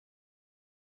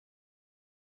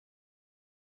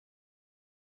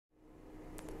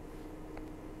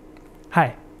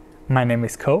Hi, my name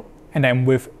is Ko and I'm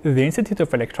with the Institute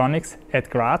of Electronics at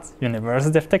Graz,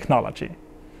 University of Technology.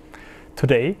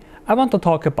 Today I want to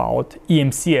talk about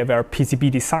EMC-aware PCB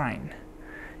design.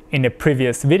 In a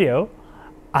previous video,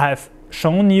 I have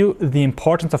shown you the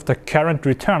importance of the current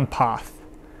return path.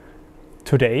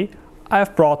 Today I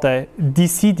have brought a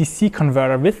DC-DC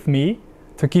converter with me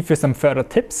to give you some further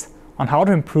tips on how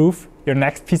to improve your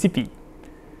next PCB.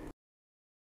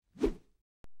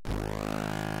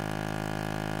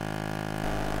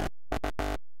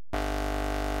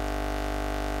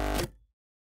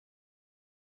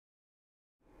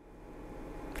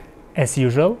 As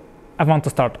usual, I want to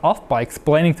start off by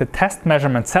explaining the test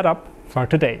measurement setup for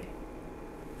today.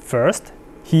 First,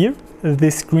 here,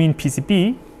 this green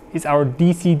PCB is our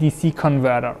DC-DC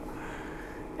converter,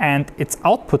 and its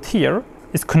output here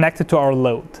is connected to our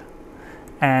load.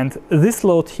 And this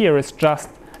load here is just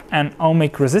an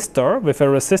ohmic resistor with a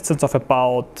resistance of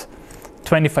about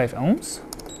 25 ohms.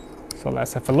 So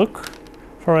let's have a look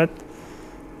for it,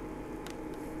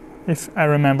 if I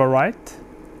remember right.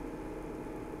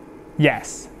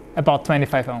 Yes, about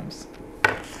 25 ohms.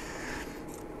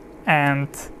 And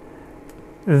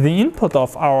the input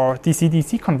of our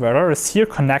DC-DC converter is here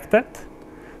connected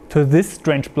to this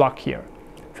strange block here.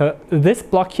 So this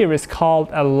block here is called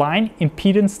a line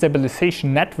impedance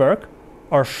stabilization network,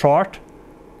 or short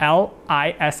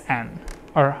LISN,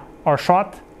 or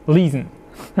short LISN.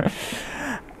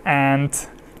 And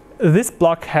this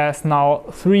block has now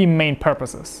three main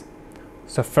purposes.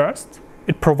 So first,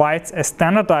 it provides a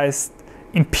standardized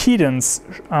impedance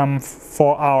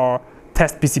for our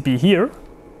test PCB here.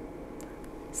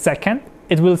 Second,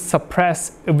 it will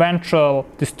suppress eventual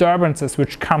disturbances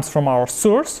which comes from our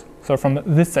source. So from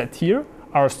this side here,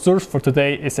 our source for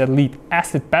today is a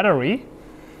lead-acid battery.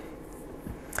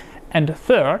 And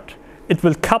third, it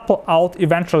will couple out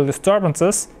eventual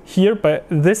disturbances here by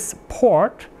this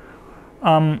port,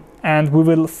 and we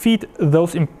will feed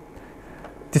those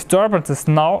disturbances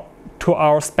now to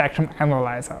our spectrum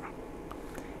analyzer.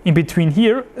 In between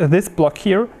here, this block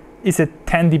here is a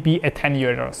 10 dB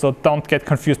attenuator, so don't get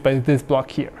confused by this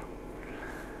block here.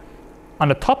 On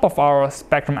the top of our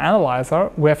spectrum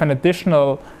analyzer, we have an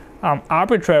additional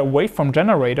arbitrary waveform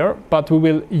generator, but we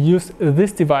will use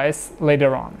this device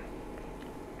later on.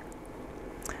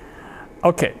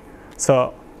 Okay,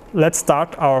 so let's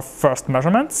start our first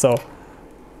measurement. So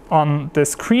on the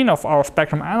screen of our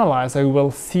spectrum analyzer, we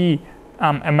will see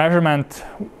a measurement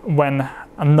when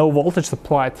no voltage is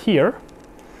applied here.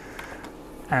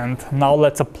 And now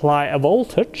let's apply a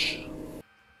voltage.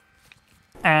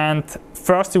 And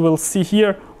first you will see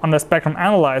here on the spectrum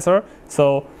analyzer,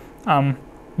 so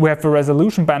we have a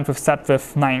resolution bandwidth set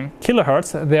with 9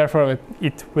 kHz, therefore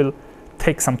it will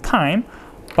take some time.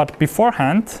 But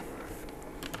beforehand,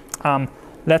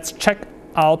 let's check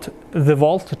out the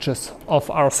voltages of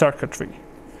our circuitry.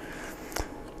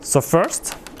 So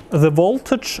first, the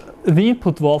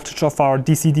input voltage of our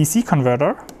DC-DC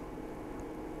converter.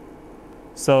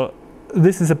 So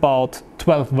this is about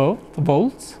 12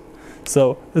 volts.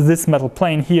 So this metal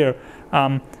plane here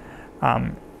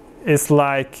is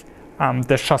like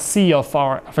the chassis of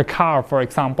a car, for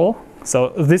example. So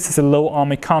this is a low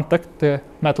ohmic contact, the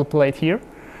metal plate here.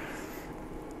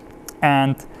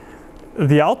 And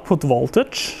the output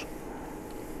voltage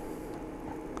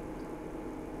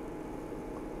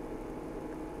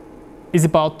is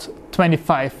about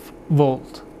 25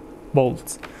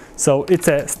 volts. So it's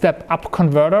a step-up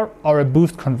converter or a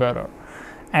boost converter.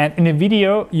 And in a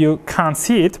video you can't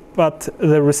see it, but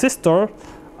the resistors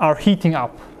are heating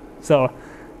up. So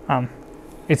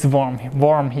it's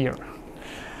warm here.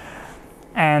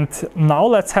 And now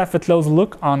let's have a close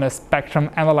look on a spectrum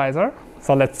analyzer.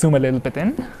 So let's zoom a little bit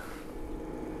in.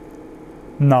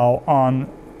 Now on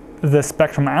the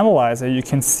spectrum analyzer, you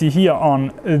can see here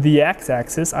on the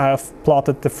x-axis I have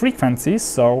plotted the frequencies.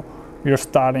 So we're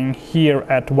starting here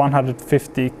at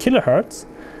 150 kHz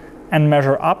and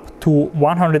measure up to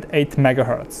 108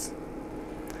 MHz.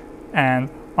 And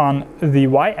on the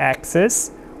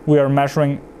y-axis, we are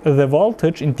measuring the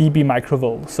voltage in dB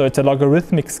microvolt. So it's a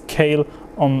logarithmic scale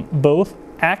on both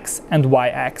x and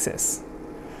y-axis.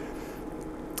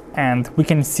 And we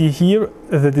can see here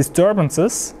the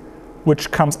disturbances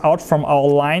which comes out from our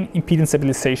line impedance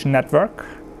stabilization network.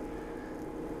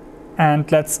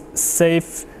 And let's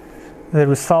save the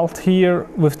result here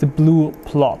with the blue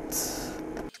plot.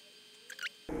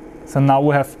 So now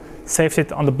we have saved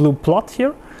it on the blue plot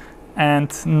here.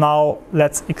 And now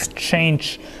let's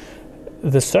exchange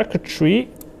the circuitry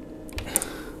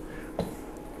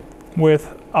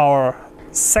with our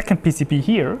second PCB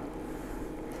here.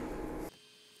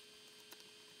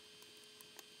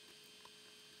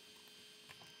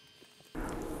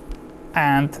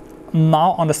 And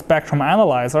now on the spectrum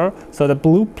analyzer, so the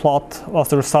blue plot was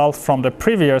the result from the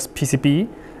previous PCB,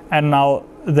 and now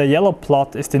the yellow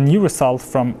plot is the new result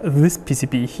from this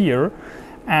PCB here.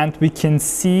 And we can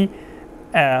see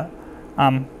that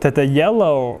the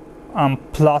yellow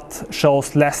plot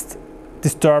shows less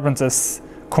disturbances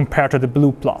compared to the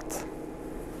blue plot.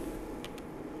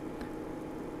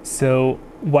 So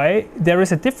why there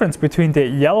is a difference between the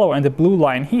yellow and the blue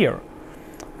line here?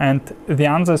 And the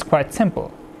answer is quite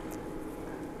simple.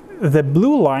 The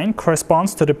blue line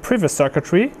corresponds to the previous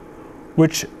circuitry,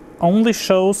 which only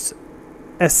shows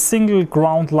a single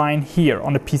ground line here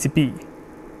on the PCB.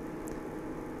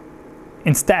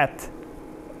 Instead,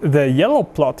 the yellow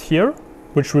plot here,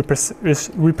 which is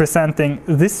representing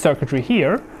this circuitry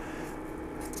here,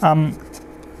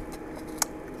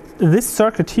 this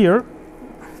circuit here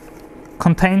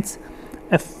contains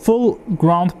a full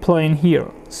ground plane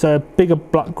here, so a bigger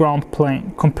ground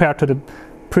plane compared to the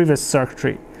previous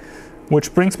circuitry.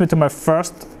 Which brings me to my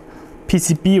first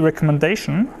PCB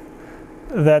recommendation,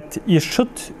 that you should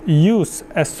use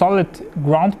a solid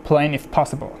ground plane if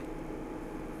possible.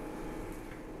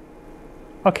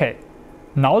 Okay,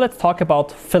 now let's talk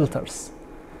about filters.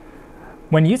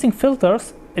 When using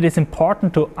filters, it is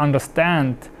important to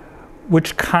understand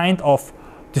which kind of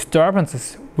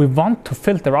disturbances we want to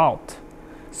filter out.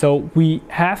 So we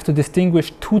have to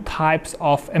distinguish two types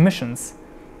of emissions.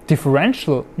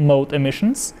 Differential mode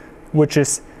emissions, which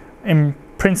is in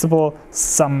principle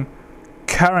some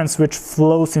currents which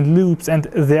flows in loops, and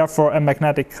therefore a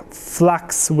magnetic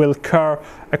flux will occur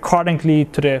accordingly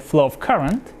to the flow of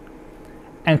current.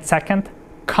 And second,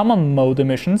 common mode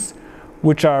emissions,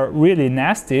 which are really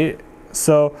nasty.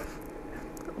 So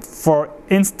for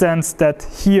instance, that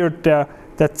here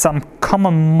that some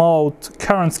common mode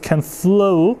currents can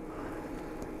flow,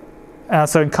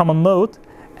 so in common mode,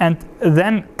 and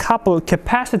then couple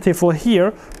capacitively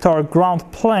here to our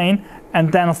ground plane,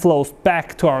 and then flows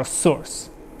back to our source.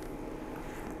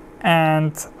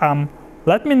 And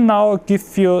let me now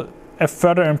give you a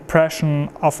further impression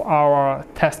of our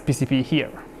test PCB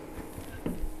here.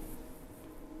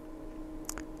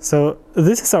 So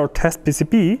this is our test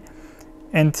PCB,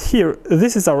 and here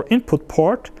this is our input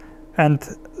port,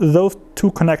 and those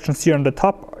two connections here on the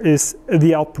top is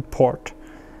the output port.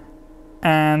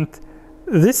 And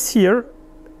this here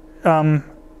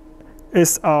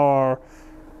is our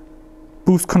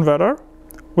boost converter,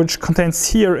 which contains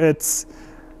here its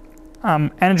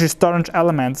energy storage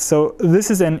element. So this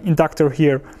is an inductor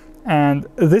here, and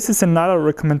this is another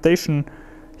recommendation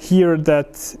here,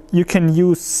 that you can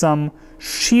use some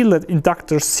shielded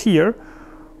inductors here,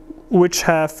 which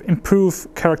have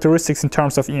improved characteristics in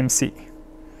terms of EMC.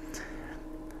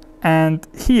 And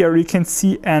here you can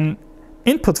see an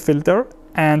input filter,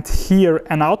 and here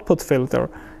an output filter,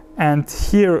 and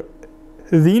here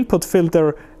the input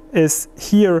filter is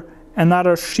here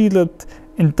another shielded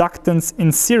inductance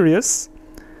in series,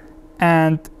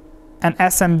 and an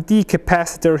SMD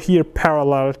capacitor here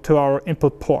parallel to our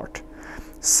input port.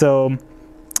 So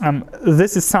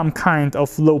this is some kind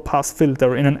of low pass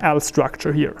filter in an L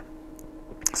structure here.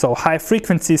 So high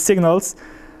frequency signals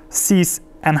sees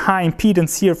a high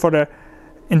impedance here for the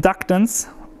inductance,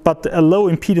 but a low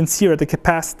impedance here at the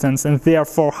capacitance, and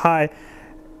therefore high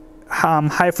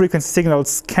frequency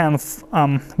signals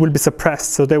will be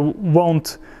suppressed, so they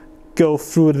won't go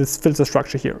through this filter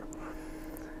structure here.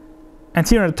 And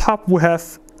here on the top we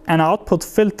have an output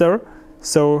filter,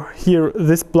 so here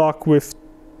this block with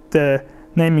the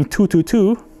naming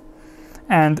 222,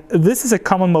 and this is a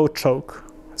common mode choke.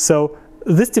 So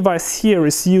this device here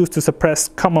is used to suppress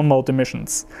common mode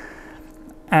emissions.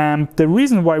 And the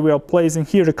reason why we are placing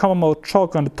here the common mode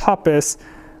choke on the top is,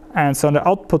 and so on the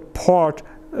output port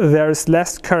there is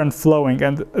less current flowing,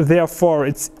 and therefore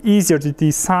it's easier to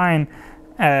design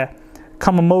a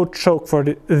common mode choke for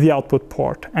the output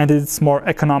port, and it's more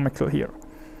economical here.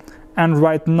 And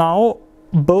right now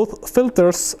both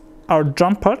filters are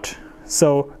jumpered,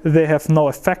 so they have no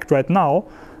effect right now,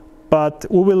 but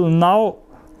we will now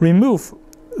remove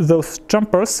those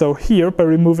jumpers. So here, by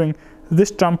removing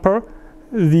this jumper,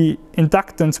 the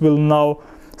inductance will now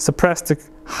suppress the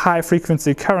high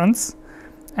frequency currents,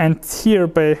 and here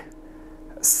by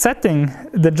setting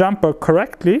the jumper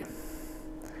correctly,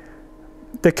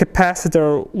 the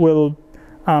capacitor will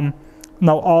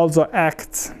now also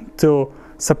act to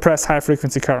suppress high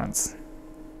frequency currents.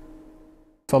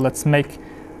 So let's make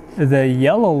the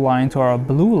yellow line to our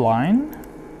blue line,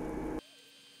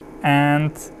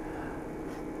 and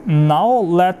now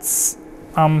let's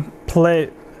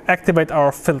activate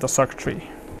our filter circuitry.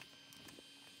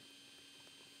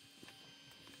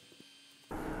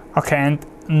 Okay, and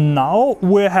now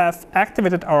we have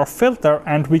activated our filter,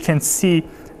 and we can see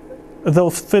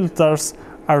those filters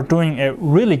are doing a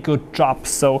really good job.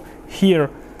 So here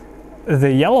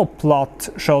the yellow plot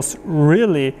shows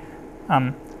really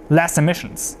less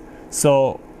emissions.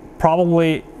 So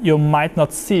probably you might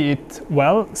not see it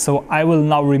well, so I will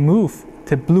now remove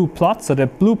the blue plot. So the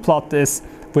blue plot is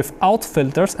without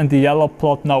filters and the yellow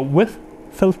plot now with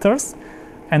filters.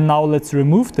 And now let's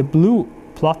remove the blue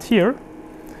plot here.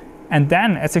 And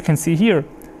then, as you can see here,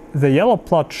 the yellow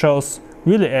plot shows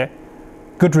really a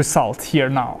good result here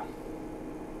now.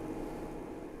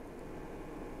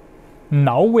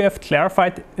 Now we have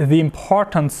clarified the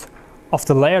importance of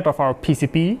the layout of our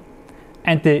PCB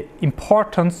and the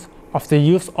importance of the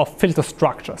use of filter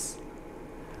structures.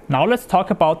 Now let's talk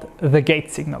about the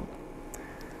gate signal.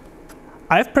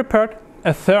 I've prepared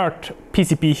a third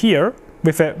PCB here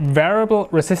with a variable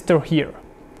resistor here.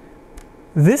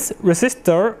 This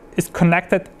resistor is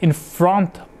connected in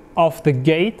front of the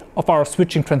gate of our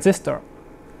switching transistor.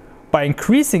 By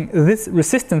increasing this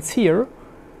resistance here,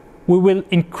 we will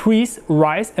increase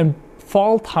rise and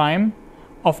fall time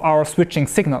of our switching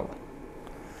signal.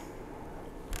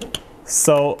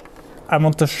 So I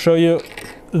want to show you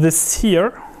this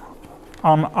here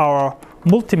on our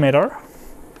multimeter.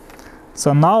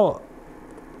 So now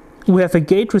we have a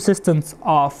gate resistance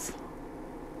of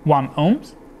 1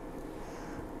 ohms.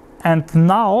 And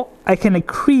now I can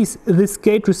increase this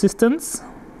gate resistance.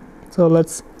 So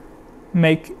let's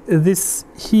make this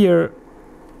here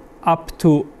up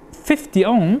to 50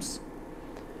 ohms.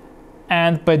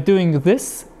 And by doing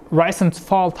this, rise and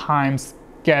fall times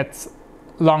get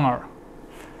longer.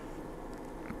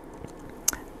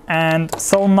 And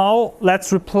so now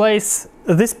let's replace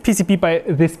this PCB by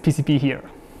this PCB here.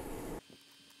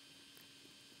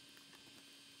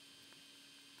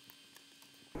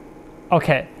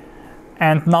 Okay,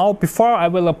 and now before I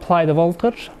will apply the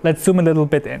voltage, let's zoom a little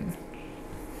bit in.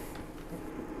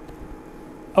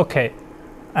 Okay,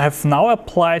 I have now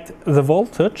applied the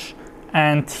voltage,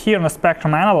 and here in the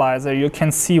spectrum analyzer you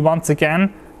can see once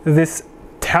again this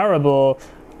terrible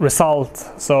result.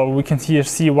 So we can here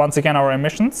see once again our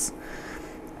emissions.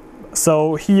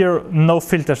 So here no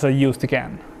filters are used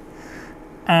again.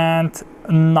 And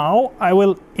now I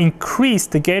will increase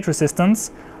the gate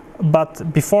resistance,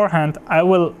 but beforehand I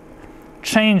will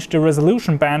change the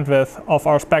resolution bandwidth of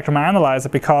our spectrum analyzer,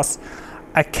 because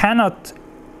I cannot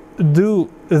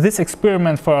do this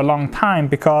experiment for a long time,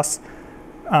 because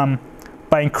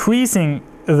by increasing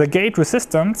the gate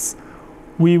resistance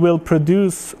we will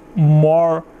produce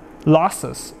more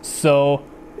losses. So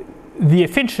the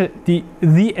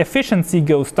efficiency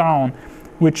goes down,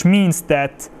 which means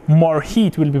that more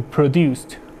heat will be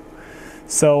produced.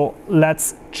 So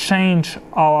let's change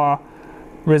our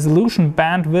resolution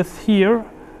bandwidth here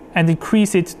and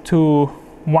increase it to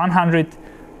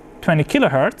 120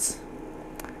 kilohertz,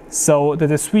 so that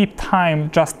the sweep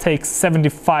time just takes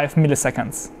 75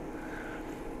 milliseconds.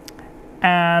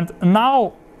 And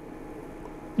now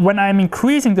when I'm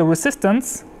increasing the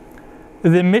resistance,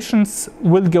 the emissions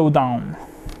will go down,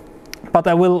 but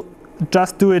I will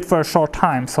just do it for a short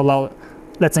time. So now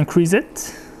let's increase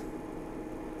it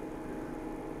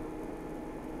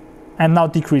and now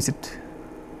decrease it.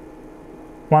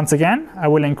 Once again, I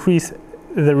will increase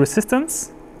the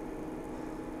resistance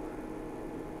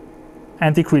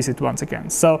and decrease it once again.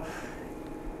 So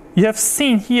you have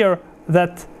seen here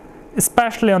that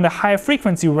especially on the high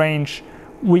frequency range,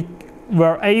 we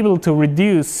were able to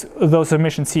reduce those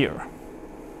emissions here.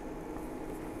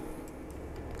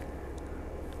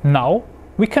 Now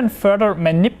we can further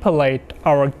manipulate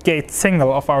our gate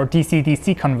signal of our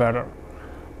DC-DC converter.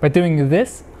 By doing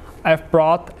this, I've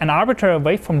brought an arbitrary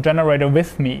waveform generator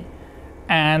with me,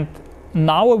 and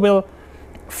now we will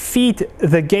feed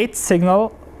the gate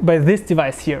signal by this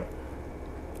device here.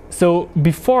 So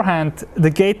beforehand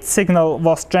the gate signal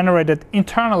was generated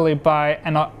internally by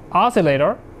an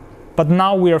oscillator, but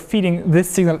now we are feeding this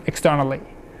signal externally.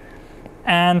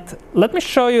 And let me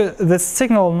show you this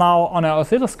signal now on an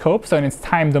oscilloscope, so in its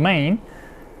time domain.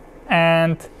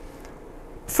 And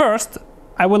first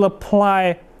I will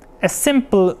apply a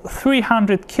simple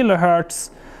 300 kilohertz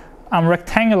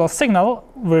rectangular signal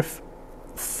with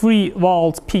 3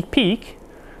 volts peak,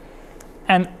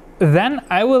 and then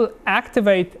I will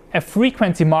activate a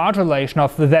frequency modulation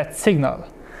of that signal.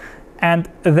 And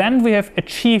then we have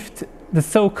achieved the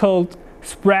so-called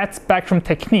spread spectrum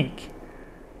technique.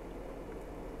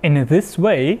 In this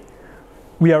way,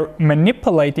 we are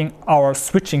manipulating our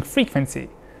switching frequency.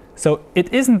 So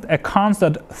it isn't a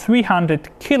constant 300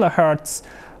 kilohertz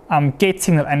gate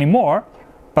signal anymore,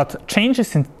 but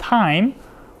changes in time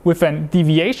with a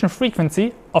deviation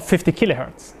frequency of 50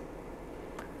 kHz.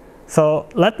 So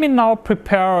let me now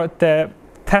prepare the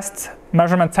test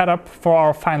measurement setup for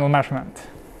our final measurement.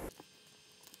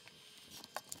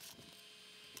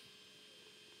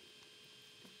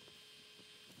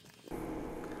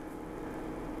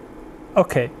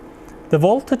 Okay, the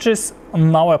voltage is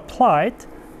now applied,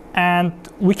 and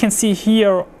we can see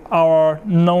here our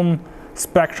known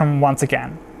spectrum once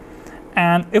again.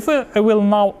 And if we will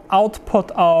now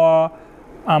output our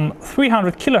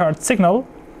 300 kHz signal,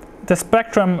 the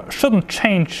spectrum shouldn't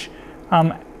change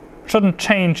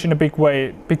in a big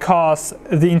way, because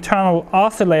the internal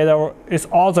oscillator is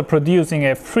also producing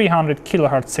a 300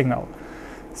 kHz signal.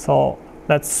 So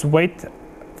let's wait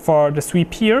for the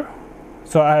sweep here.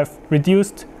 So I have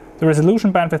reduced the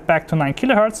resolution bandwidth back to 9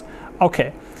 kHz.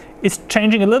 Okay, it's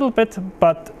changing a little bit,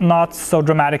 but not so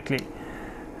dramatically.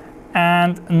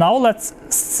 And now let's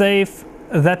save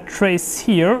that trace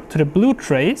here to the blue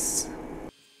trace.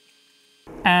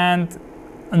 And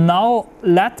now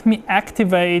let me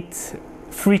activate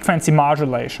frequency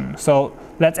modulation. So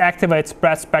let's activate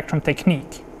spread spectrum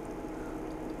technique.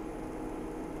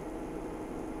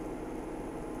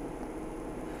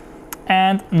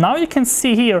 And now you can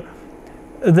see here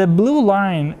the blue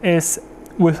line is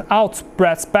without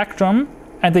spread spectrum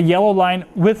and the yellow line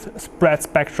with spread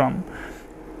spectrum.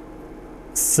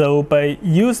 So by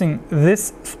using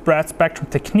this spread spectrum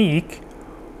technique,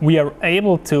 we are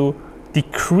able to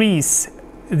decrease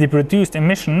the produced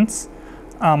emissions,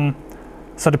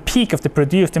 so the peak of the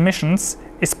produced emissions,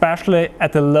 especially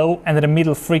at the low and the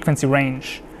middle frequency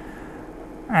range.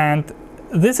 And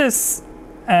this is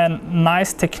a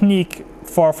nice technique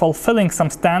for fulfilling some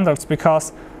standards,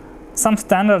 because some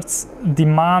standards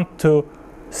demand to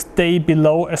stay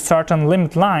below a certain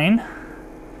limit line.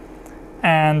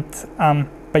 And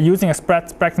by using a spread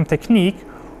spectrum technique,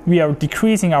 we are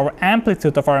decreasing our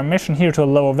amplitude of our emission here to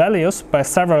lower values by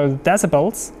several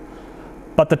decibels.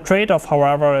 But the trade-off,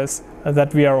 however, is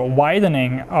that we are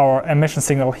widening our emission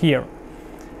signal here.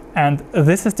 And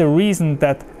this is the reason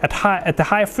that at the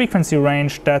high frequency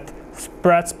range, that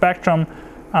spread spectrum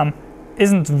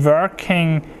isn't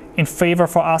working in favor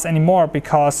for us anymore,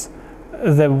 because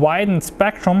the widened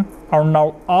spectrum are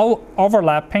now all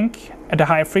overlapping at a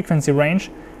high frequency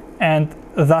range, and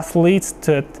thus leads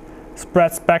to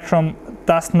spread spectrum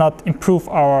does not improve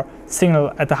our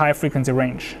signal at the high frequency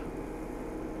range.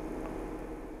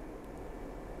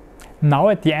 Now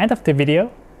at the end of the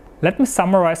video, let me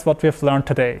summarize what we've learned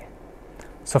today.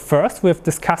 So first, we've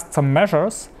discussed some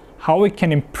measures how we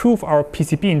can improve our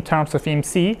PCB in terms of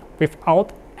EMC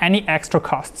without any extra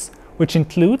costs, which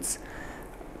includes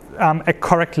a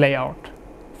correct layout.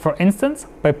 For instance,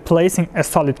 by placing a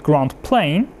solid ground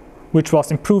plane, which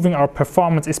was improving our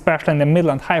performance especially in the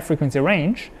middle and high frequency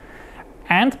range,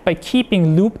 and by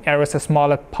keeping loop areas as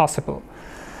small as possible,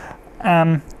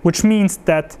 which means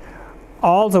that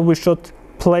also we should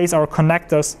place our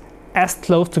connectors as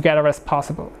close together as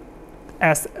possible,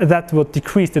 as that would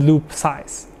decrease the loop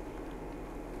size.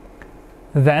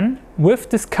 Then we've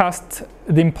discussed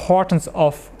the importance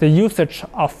of the usage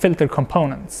of filter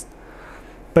components.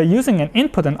 By using an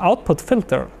input and output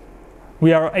filter,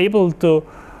 we are able to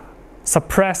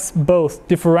suppress both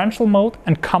differential mode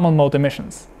and common mode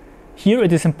emissions. Here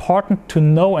it is important to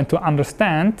know and to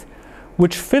understand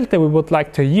which filter we would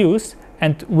like to use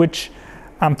and which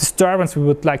disturbance we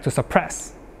would like to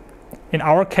suppress. In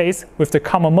our case, with the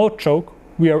common mode choke,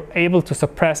 we are able to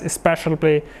suppress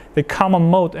especially the common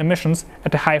mode emissions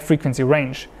at the high frequency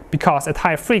range, because at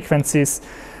high frequencies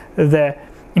the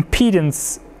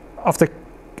impedance of the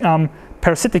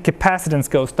parasitic capacitance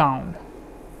goes down.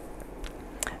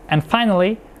 And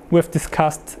finally, we've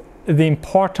discussed the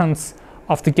importance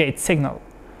of the gate signal.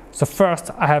 So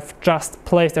first, I have just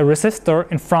placed a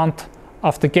resistor in front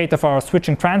of the gate of our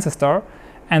switching transistor,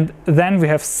 and then we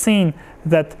have seen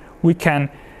that we can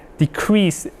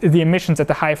decrease the emissions at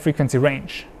the high frequency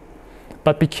range.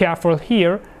 But be careful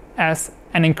here, as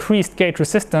an increased gate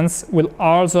resistance will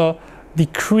also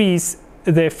decrease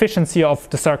the efficiency of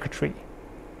the circuitry.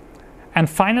 And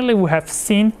finally, we have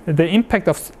seen the impact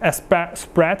of a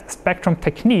spread spectrum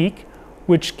technique,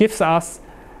 which gives us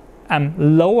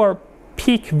lower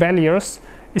peak values,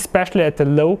 especially at the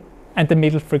low and the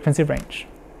middle frequency range.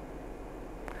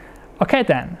 Okay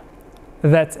then,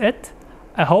 that's it.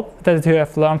 I hope that you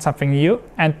have learned something new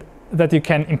and that you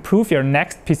can improve your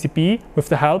next PCB with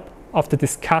the help of the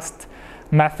discussed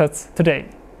methods today.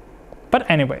 But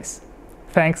anyways,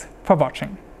 thanks for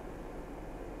watching.